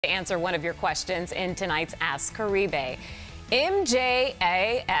To answer one of your questions in tonight's Ask Caribe.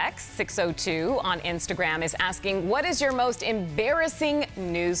 MJAX602 on Instagram is asking, what is your most embarrassing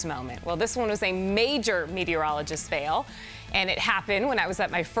news moment? Well, this one was a major meteorologist fail, and it happened when I was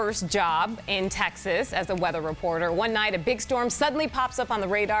at my first job in Texas as a weather reporter. One night, a big storm suddenly pops up on the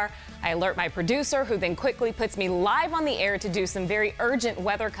radar. I alert my producer, who then quickly puts me live on the air to do some very urgent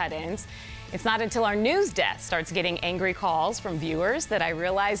weather cut-ins. It's not until our news desk starts getting angry calls from viewers that I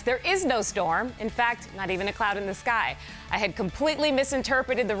realize there is no storm. In fact, not even a cloud in the sky. I had completely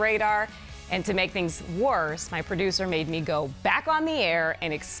misinterpreted the radar, and to make things worse, my producer made me go back on the air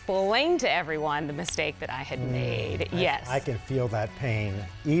and explain to everyone the mistake that I had made. Yes. I can feel that pain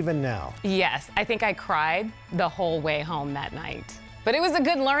even now. Yes, I think I cried the whole way home that night. But it was a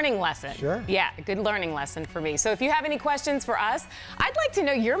good learning lesson. Sure. Yeah, a good learning lesson for me. So if you have any questions for us, I'd like to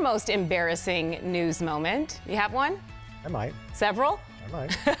know your most embarrassing news moment. You have one? I might. Several? I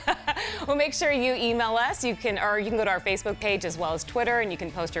might. Well, make sure you email us. You can go to our Facebook page as well as Twitter, and you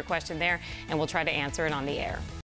can post your question there, and we'll try to answer it on the air.